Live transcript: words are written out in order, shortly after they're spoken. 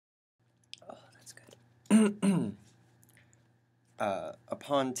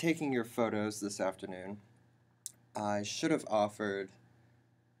Upon taking your photos this afternoon, I should have offered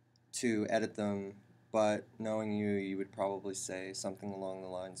to edit them, but knowing you, you would probably say something along the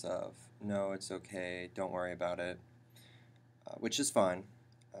lines of, no, it's okay, don't worry about it, which is fine.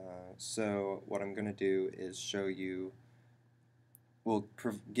 So what I'm going to do is show you, we'll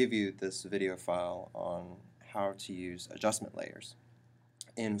give you this video file on how to use adjustment layers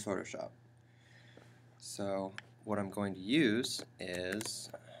in Photoshop. So what I'm going to use is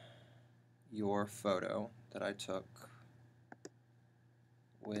your photo that I took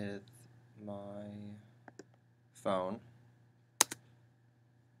with my phone,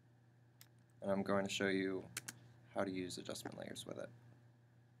 and I'm going to show you how to use adjustment layers with it.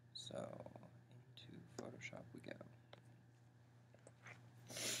 So into Photoshop we go.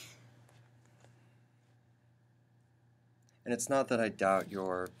 And it's not that I doubt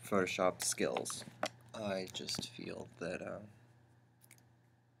your Photoshop skills. I just feel that,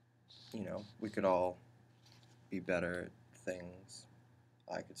 you know, we could all be better at things.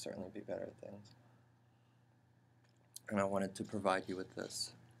 I could certainly be better at things. And I wanted to provide you with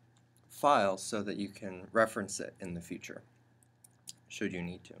this file so that you can reference it in the future, should you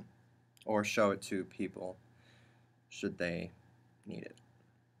need to, or show it to people should they need it.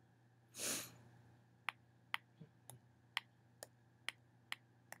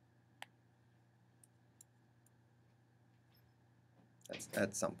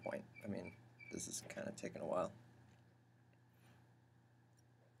 At some point. I mean, this is kind of taking a while.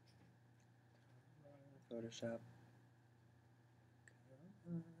 Photoshop. Come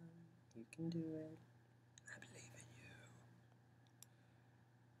on, you can do it. I believe in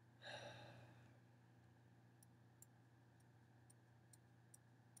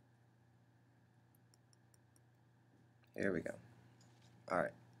you. Here we go.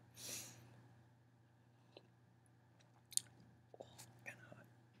 Alright.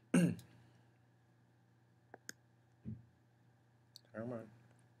 Come on.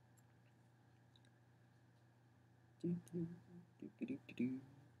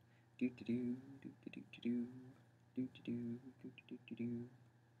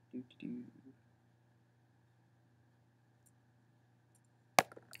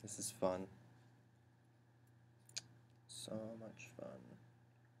 This is fun. So much fun.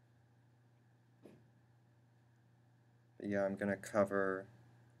 But yeah, I'm going to cover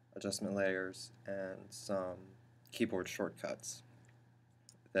adjustment layers and some keyboard shortcuts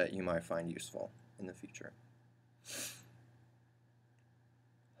that you might find useful in the future.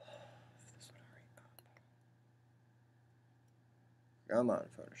 Come on,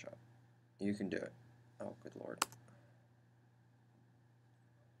 Photoshop. You can do it. Oh, good lord.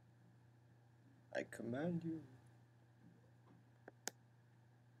 I command you.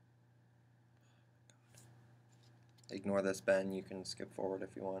 Ignore this, Ben. You can skip forward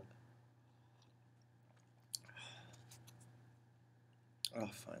if you want. Oh,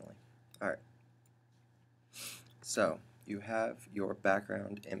 finally. Alright. So, you have your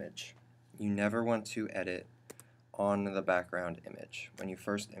background image. You never want to edit on the background image when you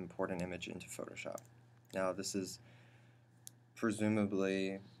first import an image into Photoshop. Now, this is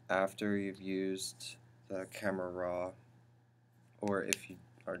presumably after you've used the camera raw, or if you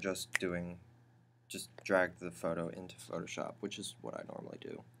are just drag the photo into Photoshop, which is what I normally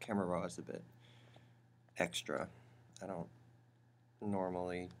do. Camera raw is a bit extra. I don't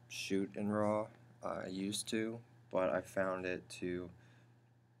normally shoot in raw. I used to, but I found it too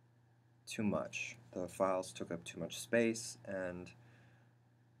much. The files took up too much space, and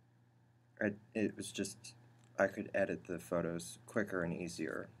it was just, I could edit the photos quicker and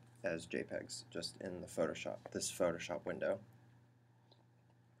easier as JPEGs just in the this Photoshop window.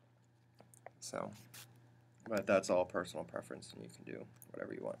 So, but that's all personal preference, and you can do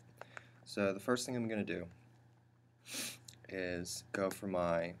whatever you want. So the first thing I'm going to do is go for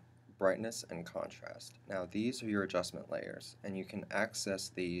my brightness and contrast. Now these are your adjustment layers, and you can access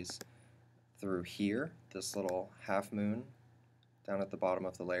these through here, this little half moon down at the bottom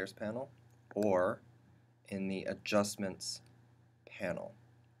of the layers panel, or in the adjustments panel,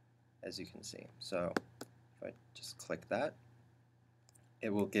 as you can see. So if I just click that,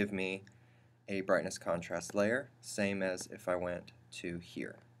 it will give me a brightness contrast layer, same as if I went to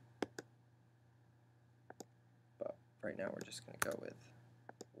here. But right now we're just going to go with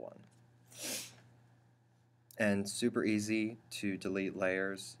 1. And super easy to delete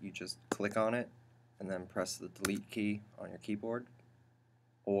layers. You just click on it and then press the delete key on your keyboard,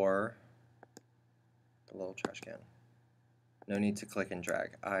 or the little trash can. No need to click and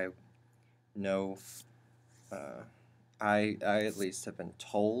drag. I know, I at least have been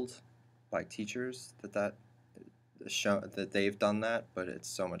told by teachers that they've done that, but it's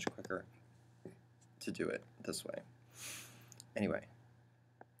so much quicker to do it this way. Anyway,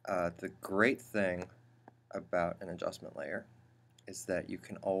 the great thing about an adjustment layer is that you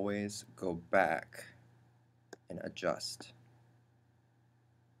can always go back and adjust.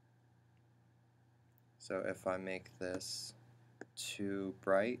 So if I make this too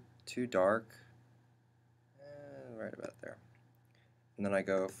bright, too dark, right about there, and then I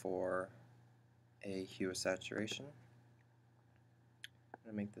go for a hue of saturation, I'm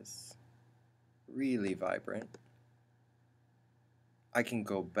going to make this really vibrant, I can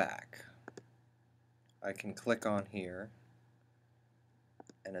go back. I can click on here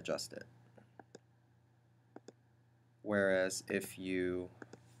and adjust it. Whereas if you,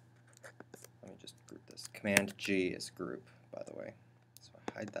 let me just group this, Command G is group, by the way, so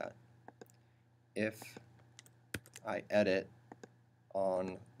I hide that. If I edit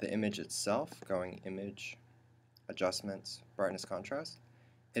on the image itself, going image, adjustments, brightness, contrast,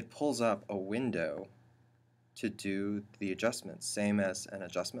 it pulls up a window to do the adjustments, same as an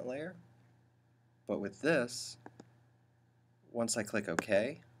adjustment layer. But with this, once I click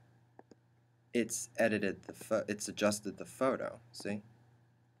OK, it's adjusted the photo, see?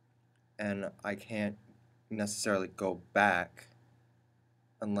 And I can't necessarily go back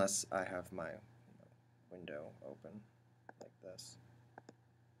unless I have my window open like this,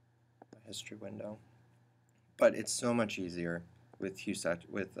 my history window. But it's so much easier with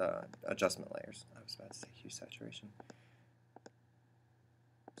adjustment layers. I was about to say hue saturation.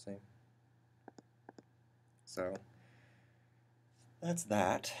 See? So that's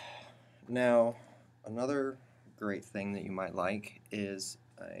that. Now, another great thing that you might like is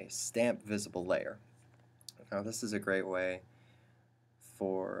a stamp visible layer. Now, this is a great way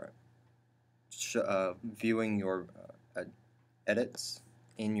for viewing your edits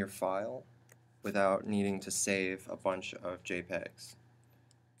in your file without needing to save a bunch of JPEGs,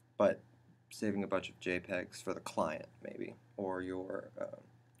 but saving a bunch of JPEGs for the client, maybe, or your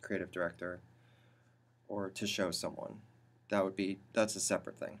creative director, or to show someone. That's a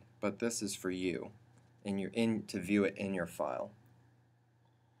separate thing. But this is for you, to view it in your file.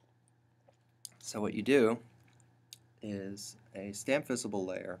 So what you do is a stamp visible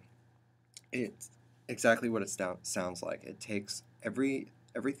layer. It's exactly what it sounds like. It takes every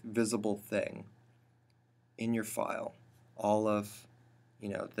visible thing in your file, all of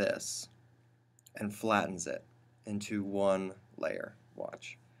this, and flattens it into one layer.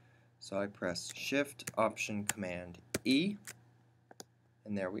 Watch. So I press Shift, Option, Command, E,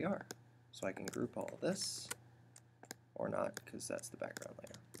 and there we are. So I can group all of this, or not, because that's the background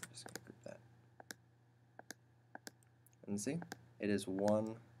layer. I'm just going to group that. And see, it is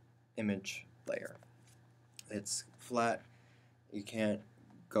one image layer. It's flat. You can't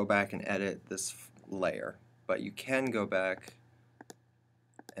go back and edit this layer, but you can go back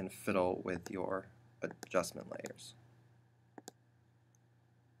and fiddle with your adjustment layers.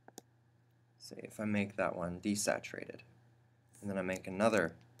 See, if I make that one desaturated, and then I make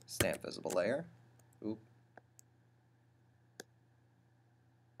another stamp visible layer, oop,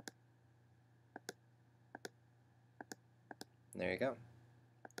 and there you go.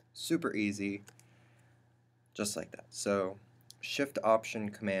 Super easy, just like that. So Shift, Option,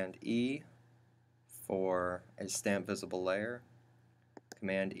 Command, E for a stamp visible layer,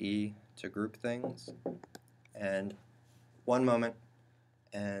 Command E to group things, and one moment,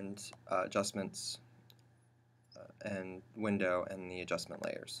 and adjustments, and window, and the adjustment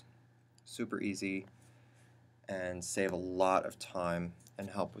layers. Super easy, and save a lot of time and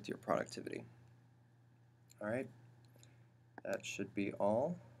help with your productivity. Alright, that should be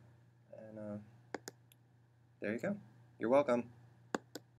all, and there you go. You're welcome.